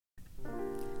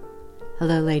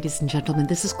Hello, ladies and gentlemen.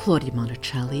 This is Claudia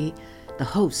Monticelli, the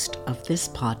host of this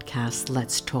podcast,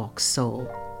 Let's Talk Soul.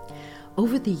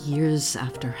 Over the years,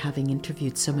 after having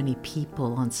interviewed so many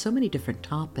people on so many different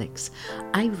topics,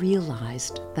 I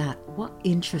realized that what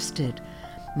interested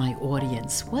my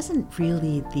audience wasn't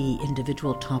really the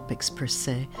individual topics per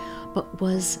se, but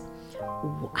was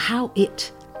how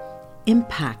it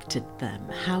impacted them,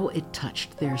 how it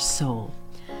touched their soul.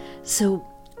 So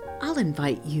I'll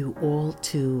invite you all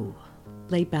to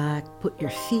lay back, put your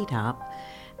feet up,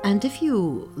 and if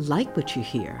you like what you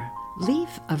hear, leave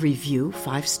a review,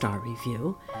 5-star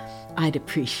review. I'd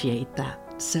appreciate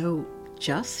that. So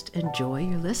just enjoy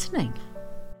your listening.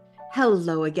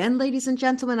 Hello again, ladies and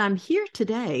gentlemen. I'm here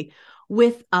today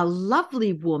with a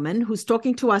lovely woman who's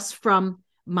talking to us from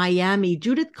Miami.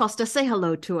 Judith Costa, say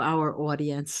hello to our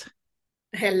audience.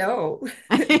 Hello.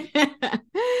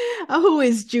 Who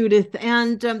is Judith?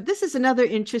 And this is another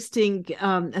interesting,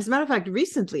 as a matter of fact,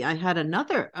 recently I had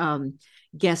another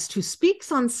guest who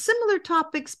speaks on similar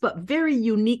topics, but very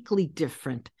uniquely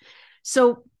different.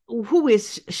 So who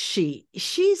is she?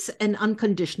 She's an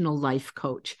unconditional life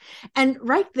coach. And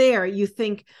right there, you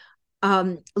think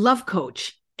love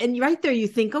coach. And right there, you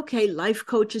think, okay, life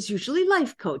coach is usually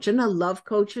life coach, and a love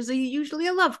coach is usually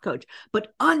a love coach,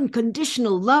 but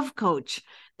unconditional love coach.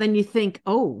 Then you think,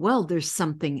 oh, well, there's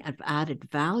something of added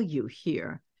value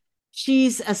here.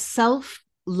 She's a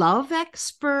self-love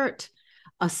expert,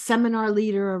 a seminar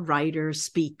leader, a writer,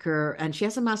 speaker, and she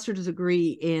has a master's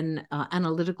degree in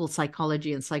analytical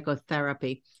psychology and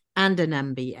psychotherapy and an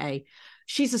MBA.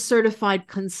 She's a certified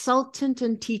consultant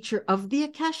and teacher of the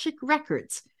Akashic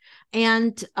Records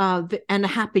and a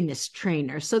happiness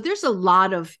trainer. So there's a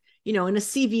lot of, in a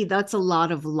CV, that's a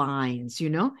lot of lines,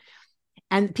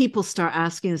 and people start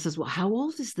asking us, well, how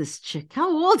old is this chick? How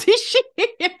old is she?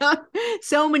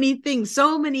 So many things,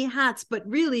 so many hats, but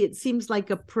really it seems like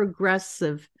a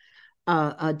progressive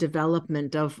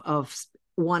development of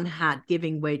one hat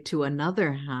giving way to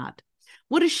another hat.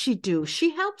 What does she do?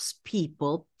 She helps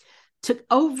people to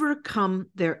overcome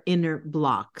their inner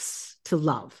blocks to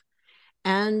love.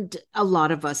 And a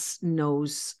lot of us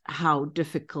knows how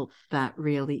difficult that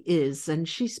really is. And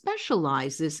she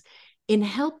specializes in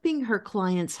helping her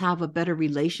clients have a better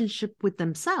relationship with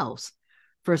themselves,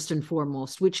 first and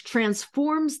foremost, which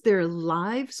transforms their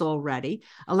lives already,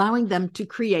 allowing them to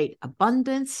create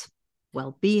abundance,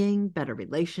 well-being, better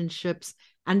relationships,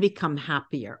 and become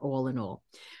happier all in all.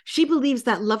 She believes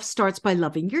that love starts by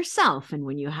loving yourself. And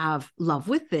when you have love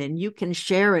within, you can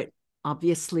share it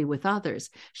obviously with others.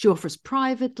 She offers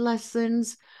private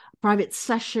lessons, private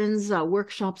sessions,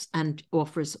 workshops, and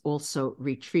offers also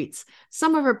retreats.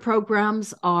 Some of her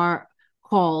programs are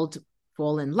called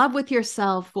Fall in Love with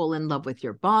Yourself, Fall in Love with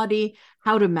Your Body,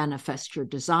 How to Manifest Your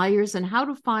Desires, and How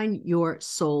to Find Your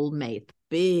Soulmate.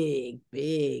 Big,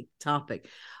 big topic.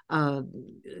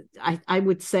 I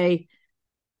would say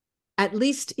at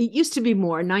least it used to be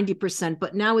more, 90%,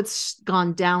 but now it's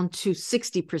gone down to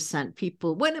 60%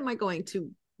 people. When am I going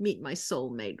to meet my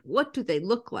soulmate? What do they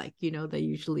look like? They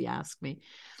usually ask me.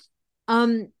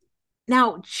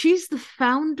 Now, she's the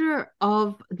founder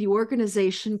of the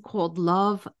organization called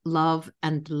Love, Love,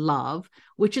 and Love,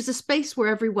 which is a space where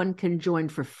everyone can join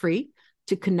for free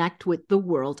to connect with the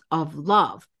world of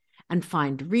love and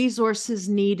find resources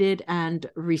needed and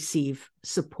receive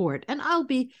support. And I'll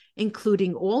be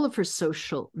including all of her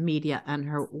social media and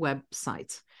her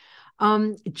websites.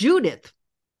 Judith,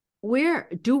 where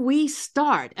do we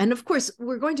start? And of course,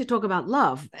 we're going to talk about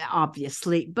love,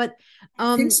 obviously, but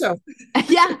I think so.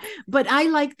 yeah, but I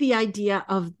like the idea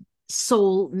of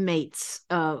soulmates.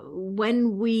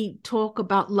 When we talk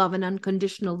about love and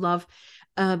unconditional love,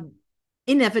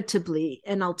 inevitably,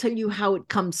 and I'll tell you how it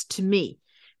comes to me.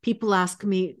 People ask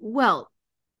me, well,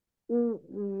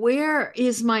 where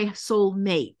is my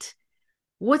soulmate?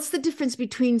 What's the difference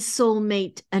between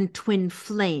soulmate and twin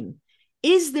flame?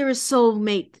 Is there a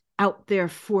soulmate out there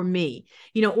for me?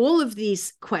 All of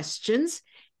these questions.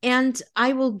 And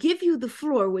I will give you the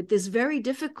floor with this very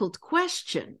difficult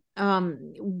question.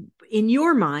 In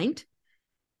your mind,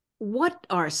 what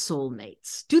are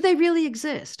soulmates? Do they really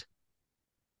exist?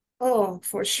 Oh,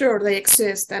 for sure they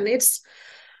exist. And it's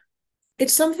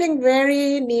something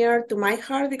very near to my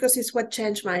heart because it's what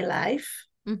changed my life.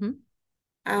 Mm-hmm.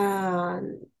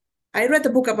 I read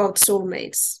a book about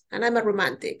soulmates, and I'm a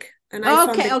romantic. And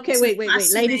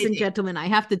wait. Ladies and gentlemen, I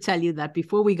have to tell you that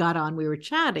before we got on, we were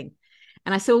chatting.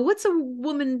 And I said, well,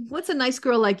 what's a nice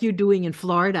girl like you doing in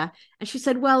Florida? And she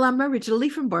said, well, I'm originally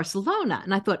from Barcelona.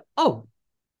 And I thought, oh,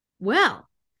 well,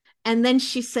 And then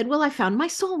she said, well, I found my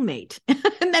soulmate.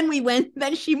 And then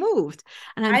then she moved.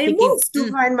 And I'm I thinking, moved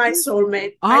to find my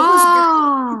soulmate. I was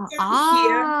here.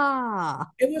 ah.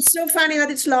 It was so funny that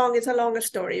it's long. It's a longer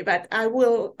story, but I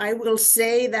will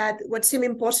say that what seemed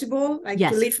impossible, like to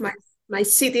Yes. leave my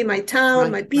city, my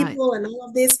town, my people, and all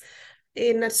of this,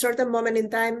 in a certain moment in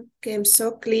time came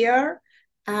so clear.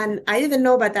 And I didn't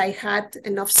know, but I had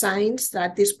enough signs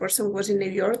that this person was in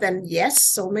New York. Then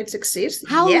yes, soulmates exist.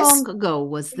 How Yes, long ago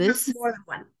was this? more than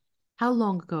one. How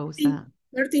long ago was that?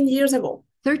 13 years ago.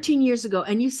 13 years ago.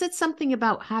 And you said something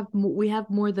about we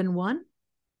have more than one?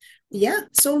 Yeah,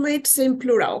 soulmates in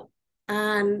plural.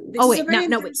 And this wait, wait.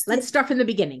 Let's start from the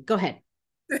beginning. Go ahead.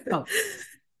 Go.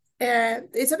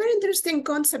 It's a very interesting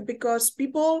concept because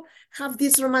people have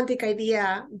this romantic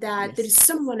idea that there is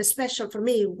someone special for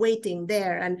me waiting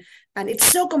there, and it's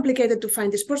so complicated to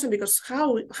find this person because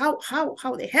how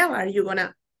the hell are you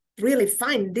gonna really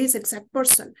find this exact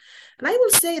person? And I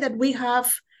will say that we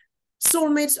have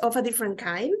soulmates of a different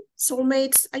kind.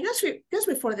 Soulmates, just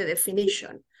before the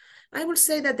definition, I will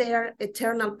say that they are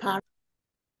eternal partners.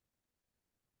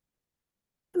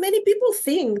 Many people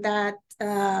think that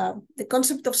the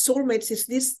concept of soulmates is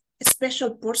this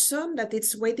special person that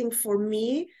it's waiting for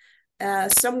me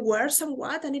somewhere,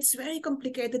 somewhat, and it's very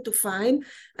complicated to find.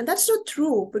 And that's not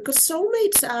true, because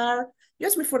soulmates are,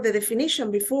 just before the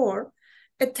definition before,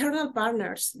 eternal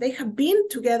partners. They have been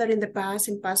together in the past,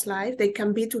 in past life. They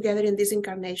can be together in this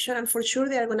incarnation, and for sure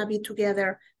they are going to be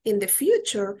together in the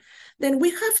future. Then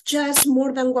we have just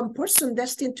more than one person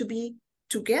destined to be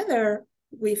together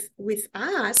with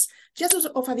us, just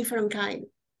of a different kind.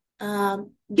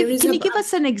 Can you give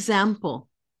us an example?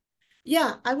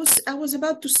 Yeah, I was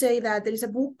about to say that there is a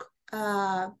book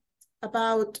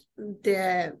about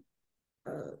the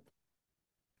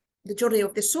journey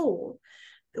of the soul,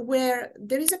 where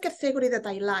there is a category that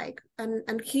I like,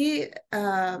 and he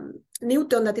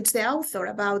Newton, that it's the author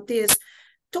about this,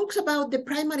 talks about the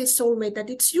primary soulmate, that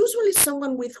it's usually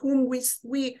someone with whom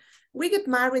we get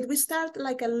married, we start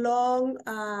like a long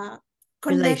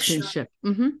connection. Relationship.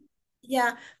 Mm-hmm.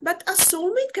 Yeah, but a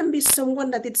soulmate can be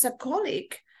someone that it's a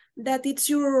colleague, that it's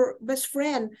your best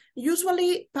friend.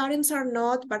 Usually parents are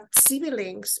not, but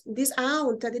siblings, this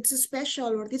aunt that it's special,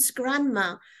 or this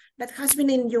grandma that has been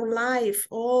in your life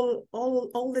all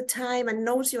the time and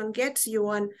knows you and gets you.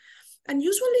 And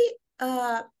usually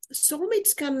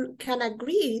soulmates can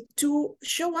agree to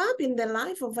show up in the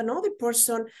life of another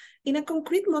person in a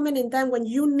concrete moment in time when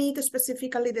you need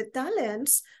specifically the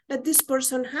talents that this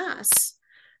person has,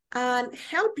 and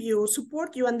help you,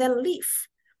 support you, and then leave.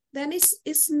 Then it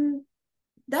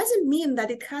doesn't mean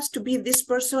that it has to be this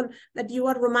person that you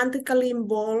are romantically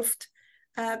involved,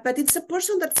 but it's a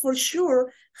person that for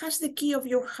sure has the key of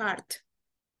your heart,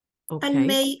 and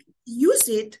may use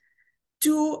it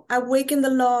to awaken the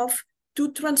love,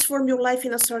 to transform your life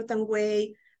in a certain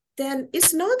way. Then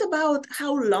it's not about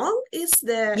how long is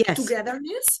the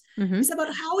togetherness. Mm-hmm. It's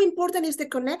about how important is the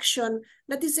connection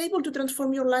that is able to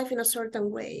transform your life in a certain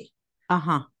way.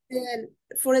 Uh-huh. And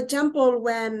for example,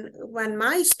 when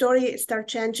my story started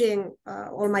changing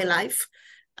all my life,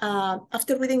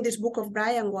 after reading this book of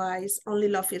Brian Weiss, Only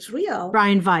Love is Real.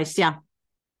 Brian Weiss, yeah.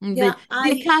 Yeah,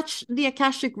 the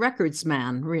Akashic Records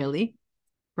man, really.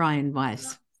 Brian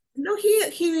Weiss. No, he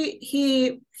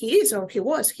is, or he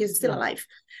was, he's still alive.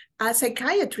 A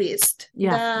psychiatrist.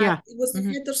 It was the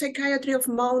head of psychiatry of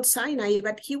Mount Sinai,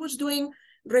 but he was doing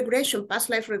regression, past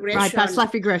life regression. Right, past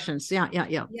life regressions. Yeah.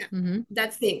 Mm-hmm.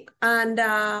 That thing. And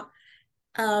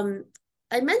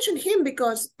I mentioned him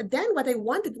because then what I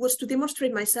wanted was to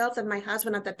demonstrate myself that my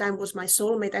husband at that time was my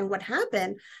soulmate. And what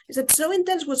happened is that so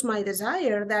intense was my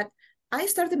desire that I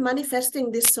started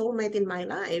manifesting this soulmate in my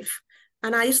life.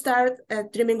 And I started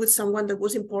dreaming with someone that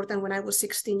was important when I was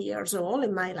 16 years old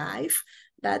in my life,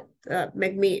 that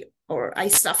made me, or I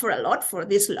suffer a lot for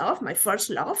this love, my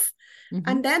first love. Mm-hmm.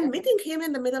 And then meeting him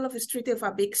in the middle of the street of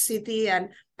a big city and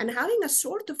having a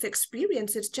sort of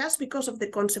experience, it's just because of the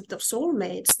concept of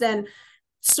soulmates. Then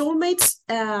soulmates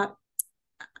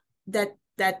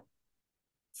that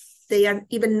they are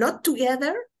even not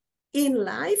together in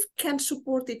life can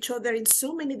support each other in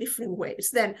so many different ways.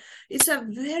 Then it's a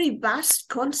very vast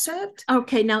concept.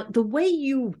 Okay, now the way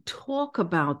you talk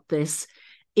about this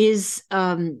is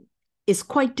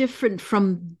quite different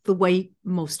from the way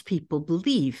most people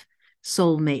believe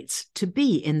soulmates to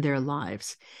be in their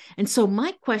lives. And so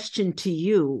my question to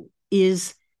you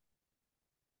is,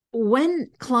 when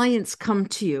clients come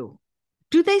to you,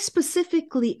 do they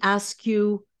specifically ask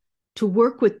you to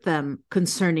work with them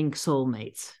concerning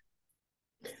soulmates?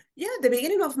 the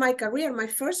beginning of my career, my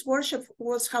first workshop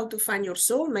was how to find your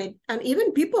soulmate. And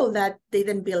even people that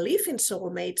didn't believe in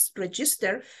soulmates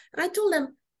register. And I told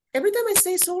them, every time I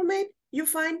say soulmate, you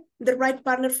find the right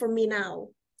partner for me now.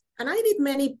 And I did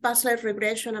many past life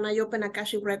regression, and I opened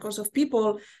Akashic records of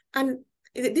people. And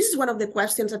this is one of the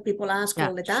questions that people ask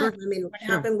all the time. I mean, what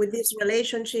happened with this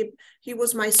relationship? He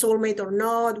was my soulmate or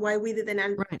not? Why we didn't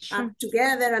end up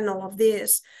together and all of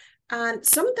this? And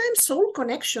sometimes soul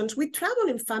connections, we travel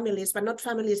in families, but not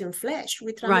families in flesh.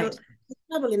 We travel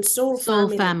in soul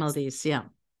families. Yeah.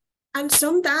 And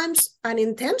sometimes an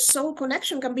intense soul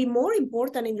connection can be more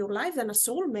important in your life than a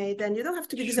soulmate. And you don't have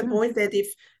to be disappointed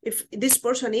if this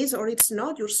person is or it's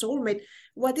not your soulmate.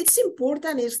 What is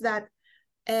important is that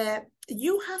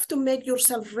you have to make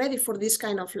yourself ready for this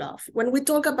kind of love. When we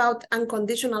talk about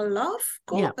unconditional love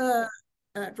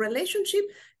relationship,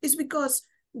 is because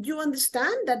you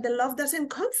understand that the love doesn't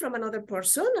come from another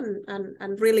person,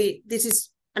 and really this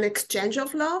is an exchange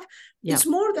of love. It's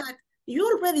more that you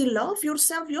already love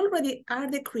yourself. You already are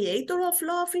the creator of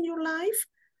love in your life,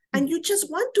 and you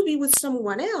just want to be with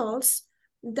someone else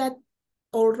that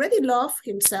already loves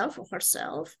himself or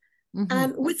herself,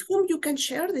 and with whom you can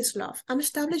share this love and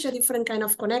establish a different kind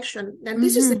of connection. And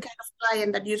this is the kind of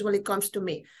client that usually comes to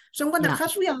me. Someone that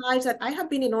has realized that I have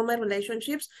been in all my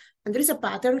relationships and there is a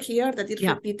pattern here that is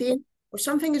repeating, or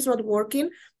something is not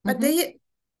working, but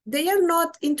they are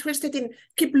not interested in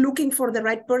keep looking for the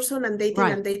right person and dating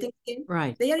and dating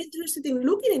again. They are interested in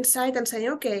looking inside and saying,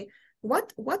 okay,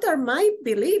 what are my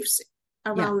beliefs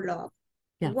around love?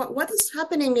 What is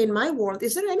happening in my world?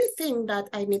 Is there anything that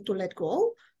I need to let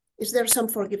go? Is there some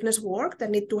forgiveness work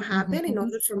that need to happen in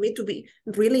order for me to be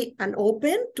really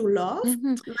open to love?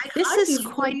 This is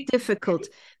quite difficult.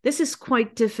 This is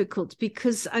quite difficult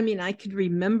because, I mean, I could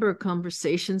remember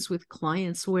conversations with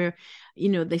clients where, you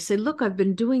know, they say, look, I've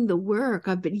been doing the work.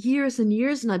 I've been years and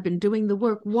years and I've been doing the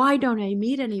work. Why don't I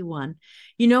meet anyone?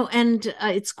 You know, and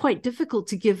it's quite difficult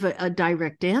to give a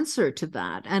direct answer to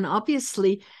that. And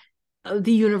obviously,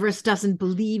 the universe doesn't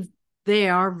believe they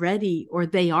are ready or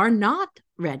they are not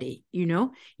ready, you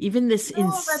know, even this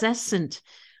incessant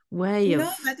way of...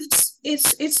 No, but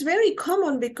it's very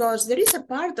common because there is a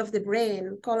part of the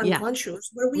brain called unconscious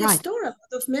where we store a lot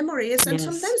of memories, and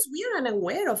sometimes we are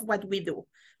unaware of what we do.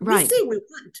 We say we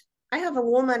want. I have a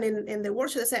woman in the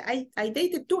workshop that said, I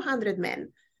dated 200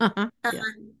 men. And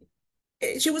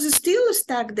she was still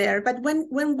stuck there. But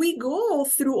when we go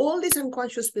through all these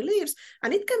unconscious beliefs,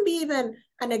 and it can be even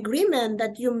an agreement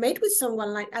that you made with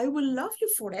someone like, I will love you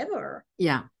forever.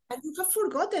 Yeah. And you have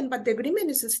forgotten, but the agreement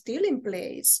is still in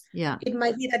place. Yeah. It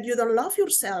might be that you don't love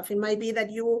yourself. It might be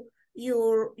that your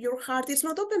heart is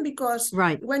not open because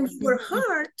when you were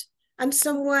hurt and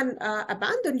someone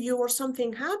abandoned you or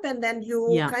something happened, then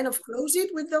you kind of close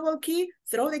it with double key,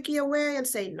 throw the key away and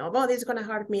say, nobody's going to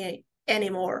hurt me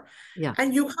anymore.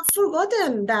 And you have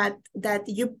forgotten that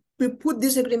you put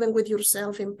this agreement with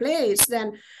yourself in place.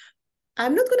 Then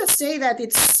I'm not going to say that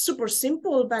it's super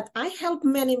simple, but I help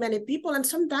many people, and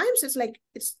sometimes it's like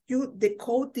you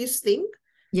decode this thing,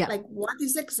 like what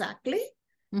is exactly,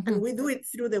 and we do it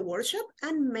through the workshop,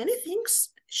 and many things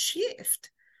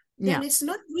shift. Then it's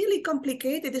not really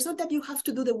complicated. It's not that you have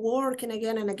to do the work and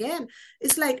again.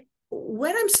 It's like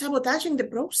where I'm sabotaging the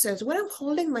process, where I'm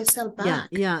holding myself back.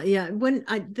 When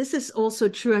this is also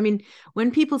true. I mean,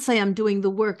 when people say I'm doing the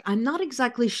work, I'm not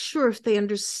exactly sure if they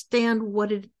understand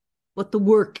what the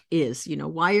work is. You know,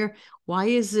 why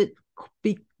is it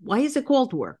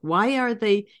called work? Why are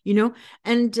they, you know?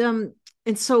 And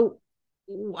so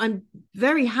I'm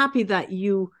very happy that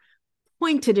you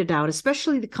pointed it out,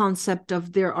 especially the concept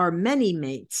of there are many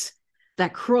mates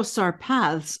that cross our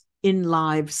paths in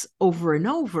lives over and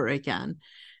over again,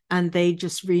 and they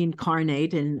just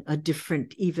reincarnate in a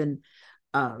different even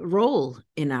role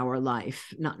in our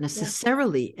life, not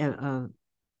necessarily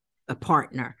a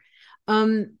partner.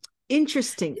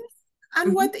 Interesting.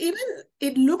 And what even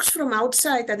it looks from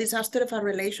outside a disaster of a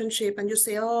relationship, and you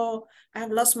say, oh, I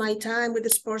have lost my time with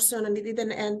this person and it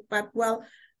didn't end. But well,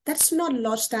 that's not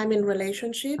lost time in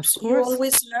relationships. You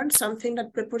always learn something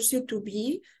that prepares you to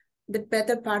be the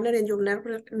better partner in your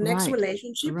next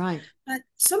relationship. But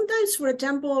sometimes, for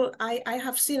example, I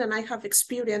have seen and I have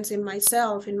experienced in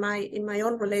myself, in my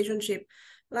own relationship,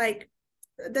 like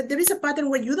that there is a pattern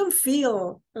where you don't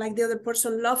feel like the other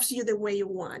person loves you the way you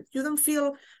want. You don't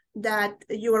feel that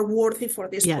you are worthy for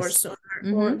this person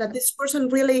or that this person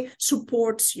really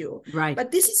supports you.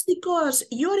 But this is because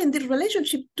you are in this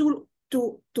relationship to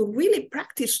to really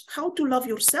practice how to love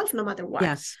yourself no matter what.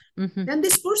 Yes. Mm-hmm. Then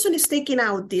this person is taking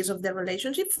out this of the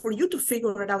relationship for you to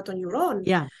figure it out on your own.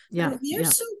 Yeah. Yeah. And we are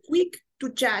so quick to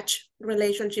judge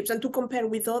relationships and to compare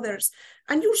with others.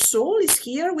 And your soul is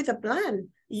here with a plan.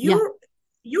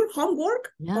 Your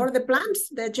homework or the plans,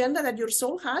 the agenda that your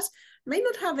soul has may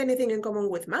not have anything in common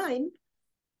with mine.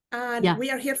 And we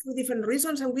are here for different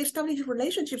reasons, and we establish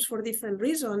relationships for different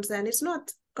reasons. And it's not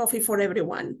coffee for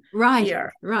everyone. Right,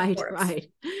 here, right.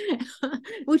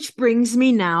 Which brings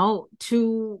me now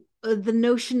to the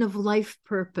notion of life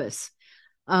purpose.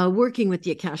 Working with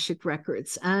the Akashic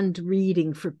Records and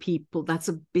reading for people, that's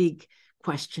a big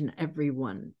question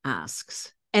everyone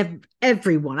asks.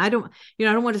 Everyone. I don't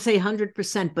want to say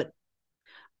 100%, but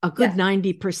a good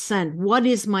 90%. What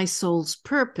is my soul's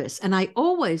purpose? And I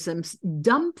always am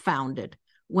dumbfounded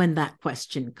when that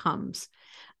question comes.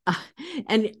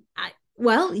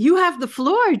 Well, you have the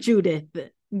floor, Judith.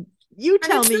 You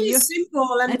tell me. It's very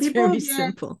simple, and people very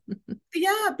simple.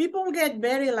 People get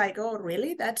very like, oh,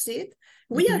 really? That's it?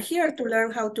 We are here to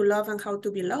learn how to love and how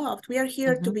to be loved. We are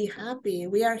here to be happy.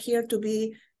 We are here to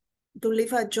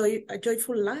live a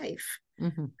joyful life.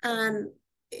 And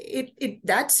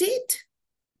that's it.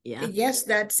 Yeah. Yes,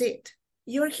 that's it.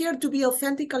 You're here to be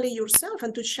authentically yourself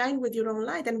and to shine with your own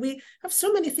light. And we have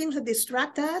so many things that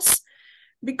distract us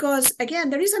because,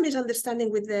 again, there is a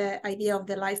misunderstanding with the idea of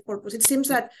the life purpose. It seems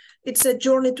that it's a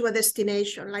journey to a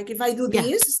destination. Like if I do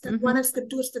this, step 1 and step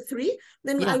 2, step 3,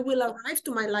 then I will arrive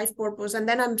to my life purpose. And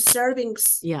then I'm serving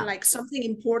like something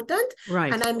important.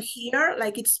 Right. And I'm here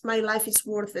like my life is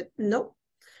worth it. No,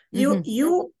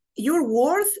 your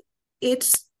worth,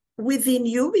 it's within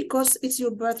you because it's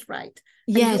your birthright.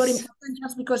 Yes. And you are important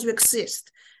just because you exist.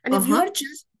 And if you are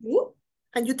just you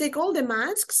and you take all the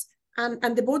masks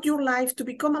and devote your life to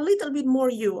become a little bit more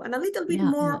you and a little bit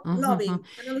more loving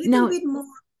and a little bit more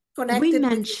connected. We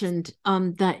mentioned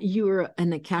that you're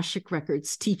an Akashic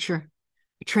Records teacher,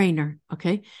 trainer.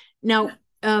 Okay. Now,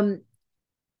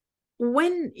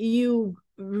 when you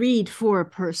read for a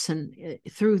person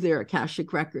through their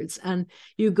Akashic Records and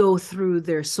you go through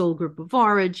their soul group of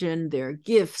origin, their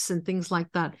gifts and things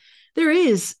like that, there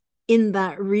is in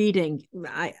that reading,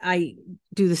 I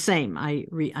do the same.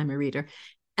 I'm a reader,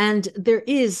 and there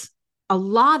is a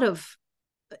lot of,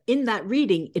 in that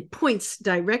reading, it points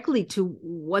directly to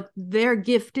what their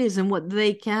gift is and what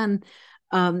they can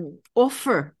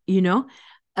offer,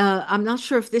 I'm not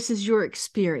sure if this is your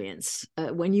experience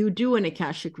when you do an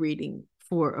Akashic reading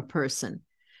for a person.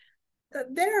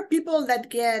 There are people that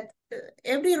get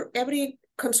every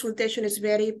consultation is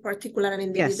very particular and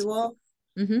individual.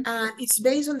 It's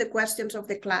based on the questions of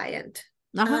the client.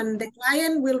 And the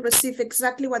client will receive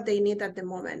exactly what they need at the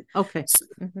moment. Okay. So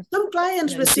some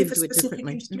clients receive specific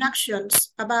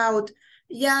instructions about,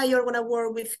 you're going to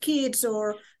work with kids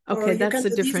or you can do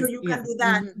this or you can do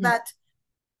that. But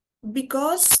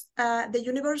because the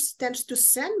universe tends to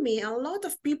send me a lot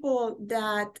of people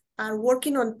that are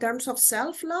working on terms of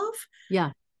self-love.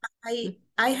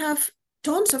 I have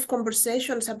tons of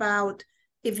conversations about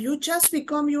if you just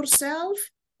become yourself,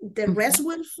 the rest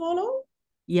will follow.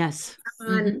 Yes.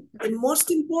 And the most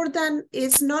important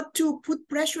is not to put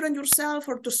pressure on yourself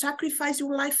or to sacrifice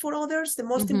your life for others. The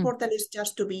most important is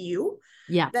just to be you.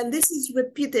 Then this is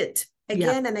repeated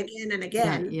again and again and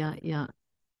again.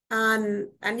 And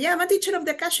I'm a teacher of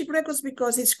the Akashic Records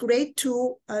because it's great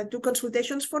to do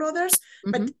consultations for others,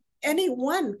 but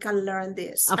anyone can learn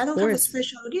this. I don't have a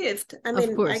special gift. I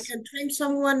mean, I can train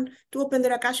someone to open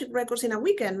their Akashic Records in a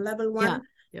weekend, level 1,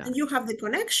 and you have the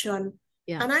connection.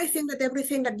 And I think that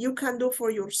everything that you can do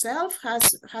for yourself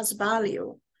has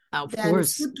value. Of then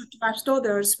course. It's good to trust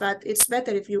others, but it's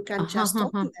better if you can just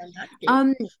talk to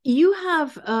them. You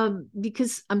have,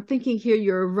 because I'm thinking here,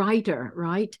 you're a writer,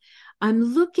 right? I'm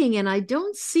looking and I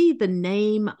don't see the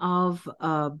name of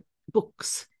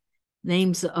books,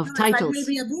 names of titles. If I will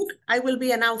be a book, I will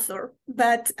be an author,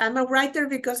 but I'm a writer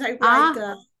because I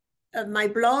write my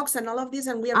blogs and all of this,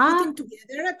 and we are putting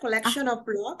together a collection of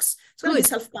blogs. It's going to be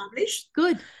self-published.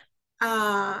 Good.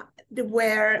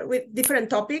 Where with different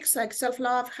topics like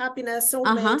self-love, happiness,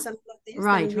 soulmates, and all of this.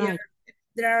 Right.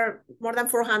 There are more than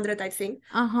 400, I think.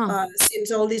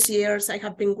 Since all these years, I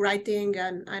have been writing,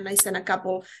 and I sent a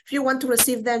couple. If you want to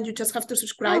receive them, you just have to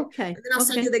subscribe. And then I'll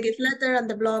send you the gift letter and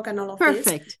the blog and all of this.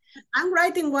 Perfect. I'm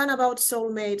writing one about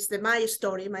soulmates, my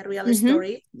story, my real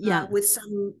story, with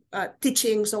some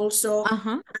teachings also, and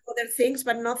other things,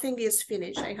 but nothing is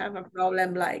finished. I have a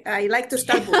problem. Like I like to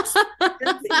start books.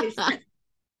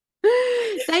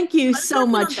 Thank you so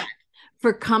much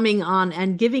for coming on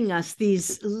and giving us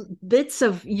these bits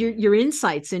of your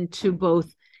insights into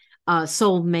both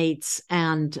soulmates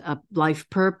and life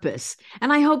purpose.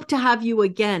 And I hope to have you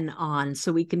again on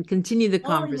so we can continue the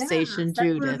conversation, yeah.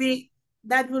 Judith.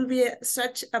 That will be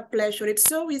such a pleasure. It's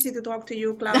so easy to talk to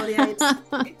you, Claudia.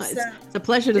 It's a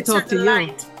pleasure to talk to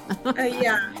you.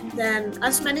 Yeah, then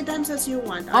as many times as you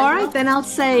want. All right, then I'll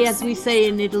say, as we say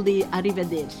in Italy,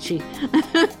 arrivederci.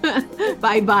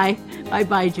 Bye-bye.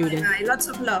 Bye-bye, Judith. Bye-bye. Lots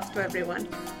of love to everyone.